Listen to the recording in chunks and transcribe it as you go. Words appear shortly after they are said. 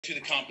to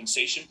the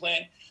compensation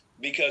plan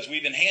because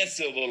we've enhanced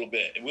it a little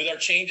bit. With our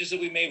changes that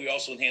we made, we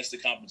also enhanced the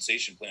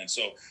compensation plan.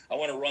 So I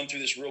want to run through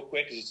this real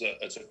quick because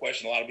it's a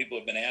question a lot of people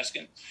have been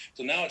asking.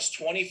 So now it's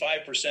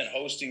 25%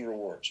 hosting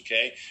rewards,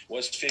 okay?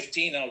 Was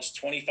 15, now it's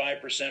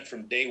 25%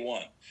 from day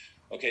one.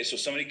 Okay, so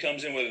somebody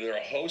comes in, whether they're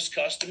a host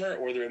customer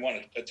or they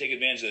want to take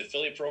advantage of the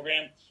affiliate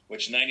program,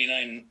 which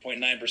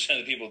 99.9% of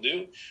the people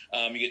do,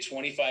 you get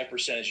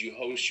 25% as you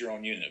host your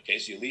own unit. Okay,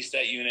 so you lease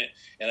that unit.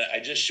 And I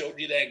just showed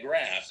you that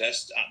graph.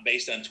 That's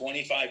based on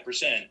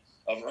 25%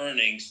 of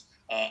earnings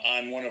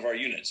on one of our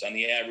units, on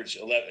the average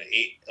 11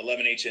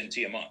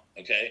 HNT a month,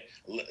 okay?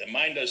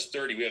 Mine does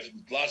 30. We have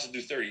lots that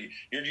do 30.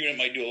 Your unit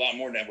might do a lot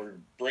more than that. We're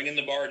bringing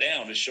the bar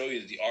down to show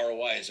you that the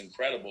ROI is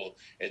incredible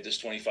at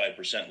this 25%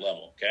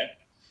 level, okay?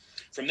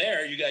 From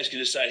there, you guys can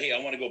decide, hey, I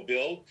want to go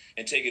build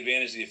and take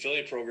advantage of the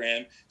affiliate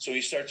program. So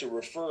you start to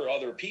refer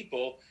other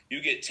people.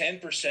 You get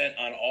 10%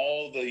 on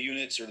all the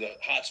units or the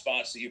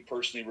hotspots that you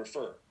personally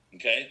refer.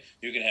 Okay,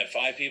 you can have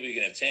 5 people, you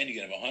can have 10, you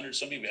can have 100.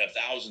 Some people have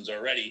thousands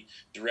already,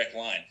 direct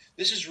line.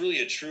 This is really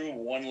a true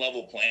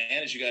one-level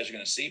plan, as you guys are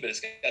going to see, but it's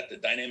got the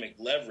dynamic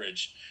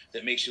leverage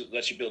that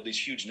lets you build these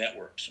huge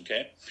networks.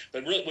 Okay,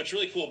 but really, what's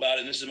really cool about it,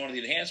 and this is one of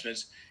the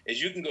enhancements,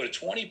 is you can go to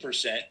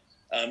 20%.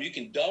 You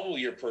can double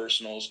your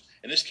personals,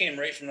 and this came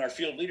right from our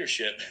field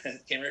leadership.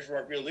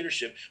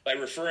 By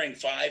referring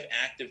 5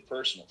 active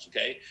personals.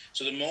 Okay,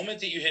 so the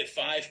moment that you hit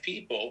 5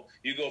 people,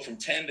 you go from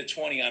 10 to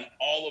 20 on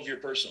all of your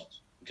personals.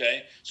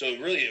 Okay, so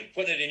really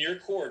putting it in your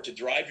core to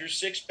drive your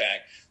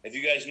 6-pack. If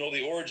you guys know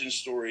the origin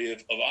story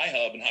of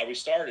iHub and how we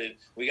started,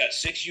 we got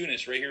 6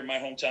 units right here in my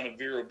hometown of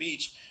Vero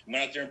Beach. We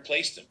went out there and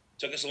placed them.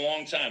 Took us a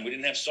long time. We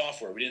didn't have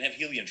software. We didn't have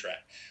Helium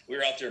Track. We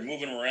were out there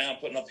moving them around,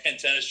 putting up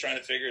antennas, trying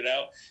to figure it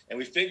out. And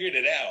we figured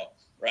it out,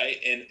 right?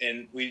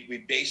 And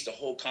we based the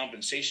whole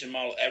compensation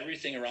model,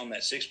 everything around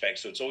that 6-pack.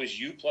 So it's always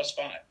you plus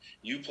 5,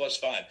 you plus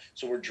 5.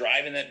 So we're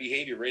driving that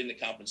behavior right in the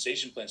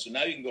compensation plan. So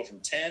now you can go from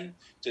 10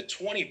 to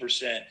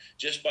 20%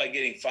 just by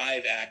getting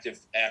 5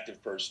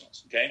 active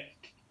personals, okay?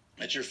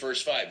 That's your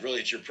first 5.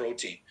 Really, it's your pro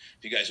team.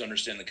 If you guys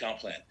understand the comp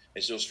plan,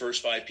 it's those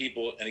first 5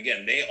 people. And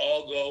again,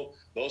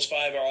 those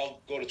 5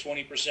 all go to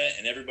 20%,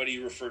 and everybody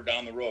you refer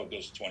down the road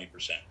goes to 20%.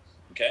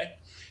 Okay.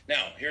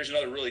 Now, here's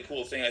another really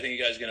cool thing I think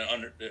you guys are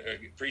going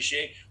to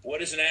appreciate.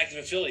 What is an active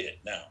affiliate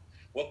now?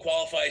 What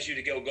qualifies you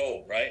to go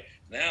gold, right?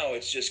 Now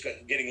it's just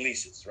getting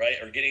leases, right?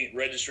 Or getting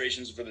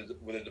registrations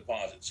with a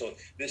deposit. So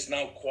this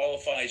now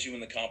qualifies you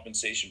in the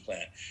compensation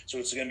plan. So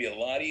it's going to be a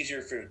lot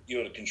easier for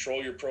you to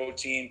control your pro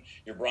team,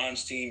 your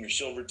bronze team, your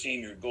silver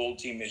team, your gold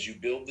team. As you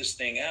build this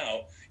thing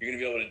out, you're going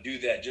to be able to do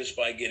that just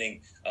by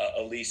getting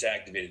a lease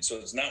activated. So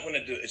it's not when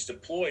it's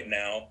deployed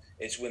now,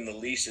 it's when the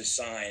lease is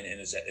signed and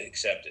is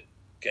accepted.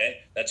 Okay,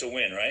 that's a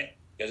win, right?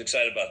 You guys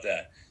excited about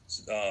that?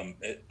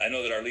 I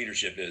know that our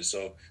leadership is,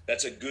 so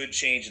that's a good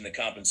change in the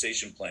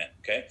compensation plan.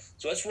 Okay,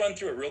 so let's run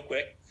through it real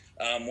quick.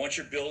 Once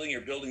you're building,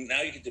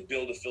 now you get to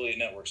build affiliate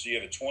networks. So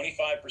you have a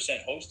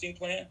 25% hosting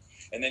plan,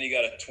 and then you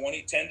got a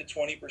 10 to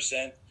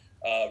 20%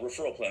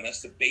 referral plan.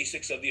 That's the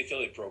basics of the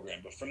affiliate program.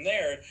 But from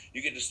there,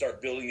 you get to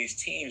start building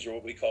these teams, or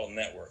what we call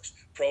networks: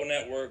 pro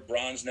network,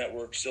 bronze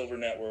network, silver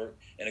network,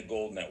 and a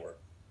gold network.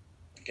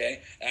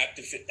 Okay,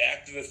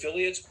 active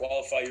affiliates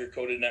qualify your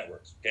coded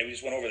networks. Okay, we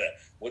just went over that.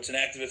 What's an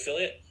active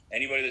affiliate?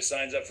 Anybody that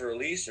signs up for a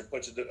lease or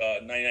puts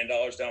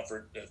 $99 down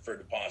for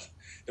deposit.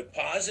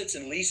 Deposits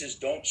and leases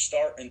don't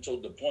start until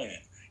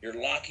deployment.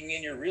 You're locking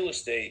in your real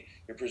estate.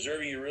 You're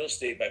preserving your real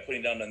estate by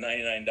putting down the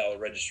 $99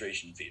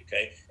 registration fee.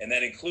 Okay, and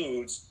that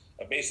includes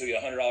basically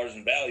 $100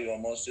 in value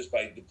almost just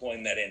by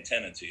deploying that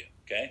antenna to you.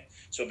 Okay,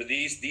 so but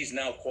these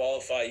now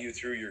qualify you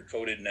through your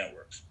coded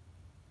networks.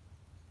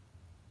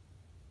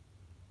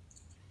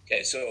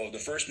 Okay, so the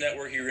first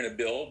network you're going to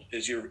build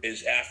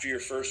is after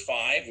your first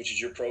 5, which is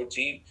your pro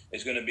team,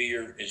 is going to be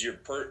your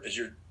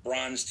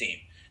bronze team,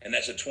 and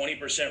that's a 20%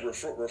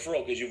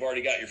 referral because you've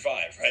already got your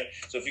 5, right?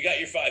 So if you got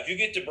your 5, if you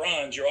get to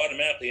bronze, you're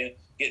automatically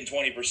getting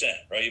 20%,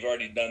 right? You've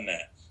already done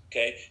that.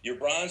 Okay, your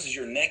bronze is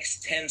your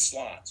next 10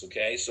 slots.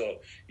 Okay, so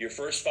your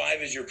first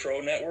 5 is your pro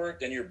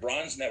network, then your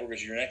bronze network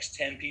is your next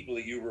 10 people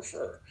that you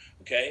refer.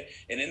 Okay,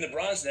 and in the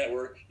bronze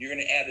network, you're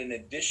going to add an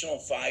additional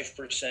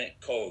 5%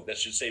 code. That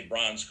should say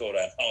bronze code.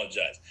 I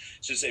apologize.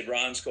 It should say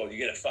bronze code. You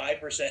get a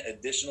 5%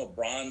 additional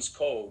bronze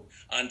code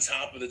on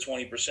top of the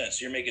 20%. So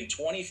you're making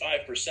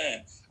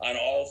 25% on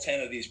all 10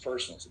 of these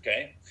personals.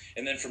 Okay,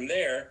 and then from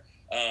there,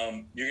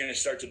 you're going to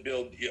start to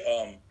build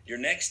your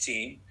next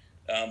team.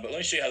 But let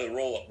me show you how the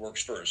roll-up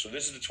works first. So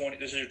this is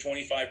your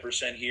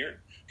 25%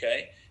 here,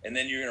 okay? And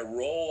then you're going to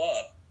roll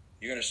up.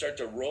 You're going to start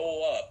to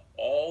roll up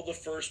all the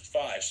first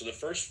 5. So the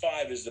first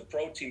 5 is the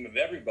pro team of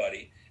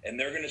everybody, and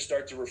they're going to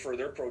start to refer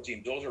their pro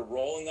team. Those are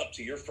rolling up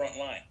to your front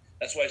line.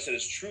 That's why I said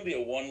it's truly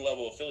a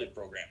one-level affiliate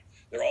program.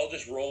 They're all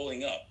just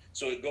rolling up.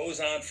 So it goes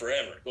on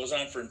forever. It goes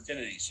on for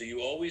infinity. So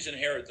you always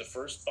inherit the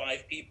first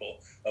 5 people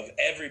of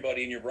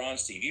everybody in your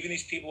bronze team. Even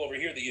these people over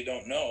here that you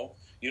don't know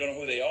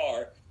who they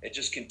are. It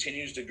just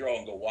continues to grow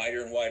and go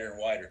wider and wider and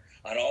wider.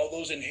 On all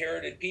those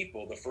inherited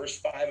people, the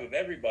first 5 of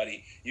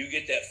everybody, you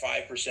get that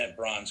 5%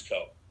 bronze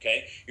code.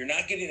 Okay, you're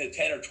not getting the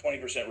 10 or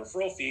 20%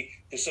 referral fee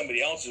because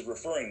somebody else is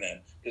referring them,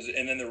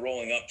 and then they're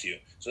rolling up to you.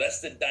 So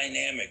that's the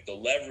dynamic, the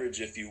leverage,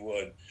 if you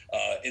would,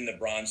 in the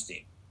bronze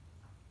team.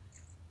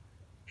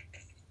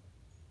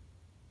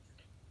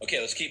 Okay,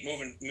 let's keep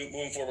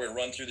moving forward and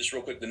run through this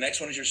real quick. The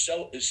next one is your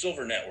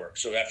silver network.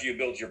 So after you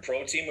build your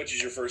pro team, which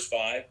is your first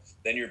 5,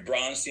 then your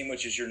bronze team,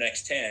 which is your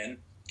next 10.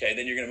 Okay,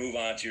 then you're going to move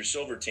on to your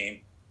silver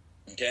team.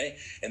 Okay,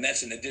 and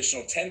that's an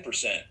additional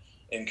 10%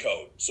 in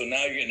code. So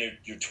now you're getting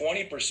your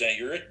 20%.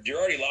 You're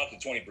already locked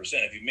at 20%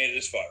 if you've made it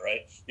this far,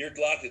 right? You're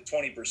locked at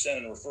 20%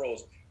 in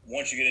referrals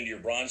once you get into your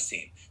bronze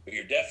team, but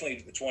you're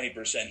definitely the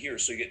 20% here.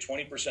 So you get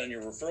 20% of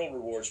your referral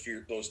rewards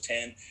for those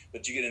 10,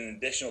 but you get an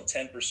additional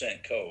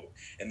 10% code.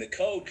 And the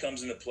code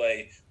comes into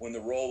play when the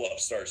roll up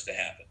starts to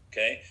happen.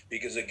 Okay.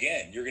 Because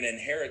again, you're going to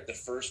inherit the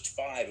first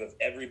 5 of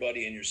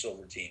everybody in your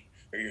silver team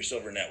or your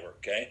silver network.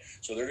 Okay.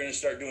 So they're going to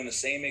start doing the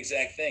same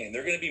exact thing, and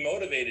they're going to be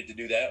motivated to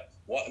do that.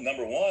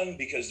 Number one,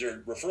 because their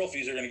referral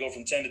fees are going to go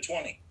from 10 to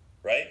 20,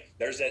 right?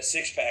 There's that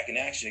 6-pack in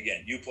action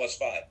again, U plus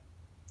 5.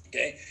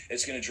 Okay,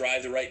 it's going to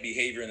drive the right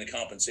behavior in the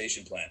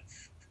compensation plan.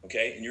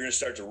 Okay, and you're going to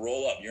start to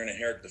roll up. You're going to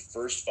inherit the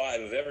first 5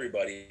 of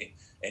everybody,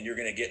 and you're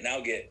going to get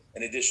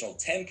an additional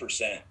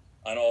 10%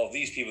 on all of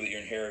these people that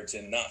you're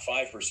inheriting, not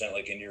 5%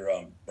 like in your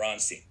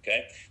bronze team.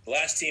 Okay, the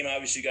last team,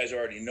 obviously, you guys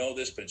already know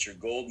this, but it's your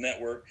gold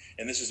network,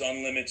 and this is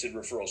unlimited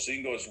referrals. So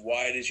you can go as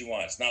wide as you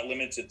want. It's not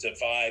limited to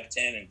 5,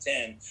 10, and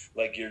 10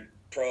 like your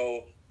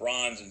pro,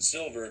 bronze, and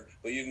silver,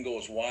 but you can go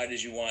as wide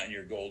as you want in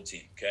your gold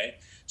team. Okay,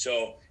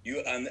 so you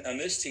on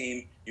this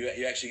team, you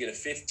actually get a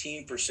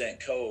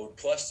 15% code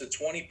plus the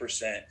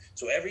 20%.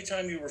 So every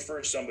time you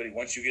refer somebody,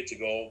 once you get to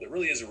gold, it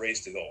really is a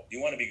race to gold.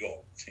 You want to be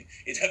gold.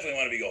 You definitely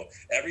want to be gold.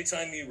 Every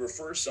time you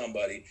refer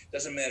somebody,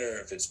 doesn't matter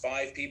if it's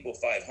 5 people,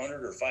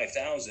 500, or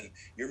 5,000,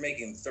 you're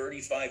making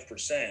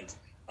 35%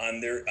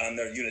 on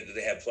their unit that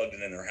they have plugged in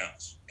their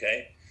house.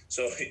 Okay.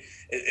 So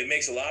it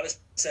makes a lot of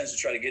sense to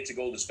try to get to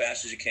gold as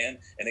fast as you can.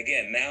 And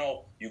again,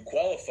 now you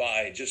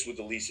qualify just with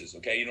the leases,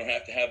 okay? You don't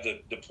have to have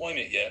the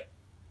deployment yet.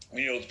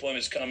 You know,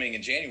 deployment's coming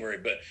in January,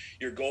 but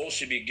your goal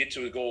should be get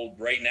to a gold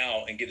right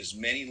now and get as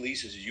many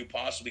leases as you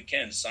possibly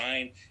can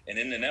signed and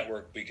in the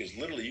network, because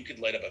literally you could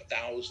light up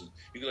 1,000,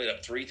 you could light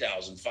up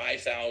 3,000,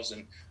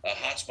 5,000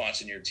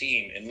 hotspots in your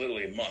team in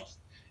literally a month,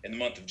 in the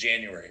month of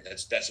January.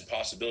 That's a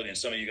possibility, and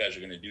some of you guys are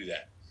going to do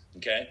that,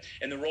 okay?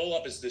 And the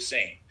roll-up is the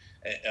same.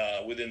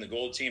 Within the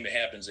gold team, it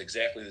happens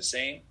exactly the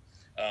same.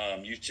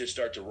 You just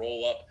start to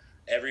roll up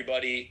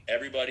everybody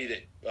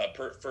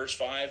that first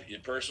 5, your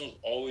personals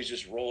always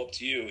just roll up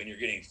to you, and you're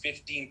getting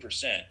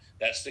 15%.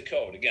 That's the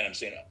code. Again, I'm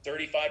saying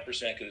 35%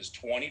 because it's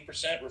 20%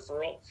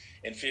 referral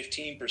and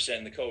 15%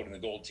 in the code in the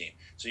gold team.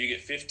 So you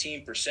get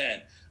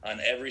 15%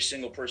 on every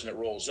single person that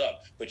rolls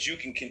up, but you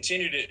can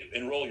continue to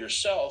enroll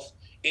yourself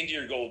into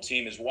your gold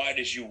team as wide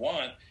as you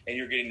want, and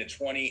you're getting the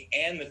 20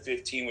 and the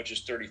 15, which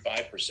is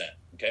 35%.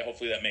 Okay,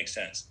 hopefully that makes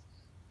sense.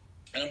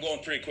 And I'm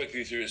going pretty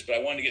quickly through this, but I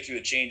wanted to get through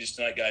the changes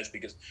tonight, guys,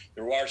 because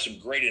there are some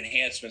great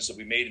enhancements that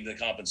we made in the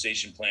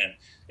compensation plan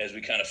as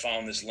we kind of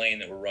found this lane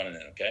that we're running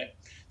in, okay?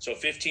 So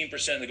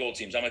 15% of the gold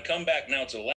teams. I'm going to come back now to the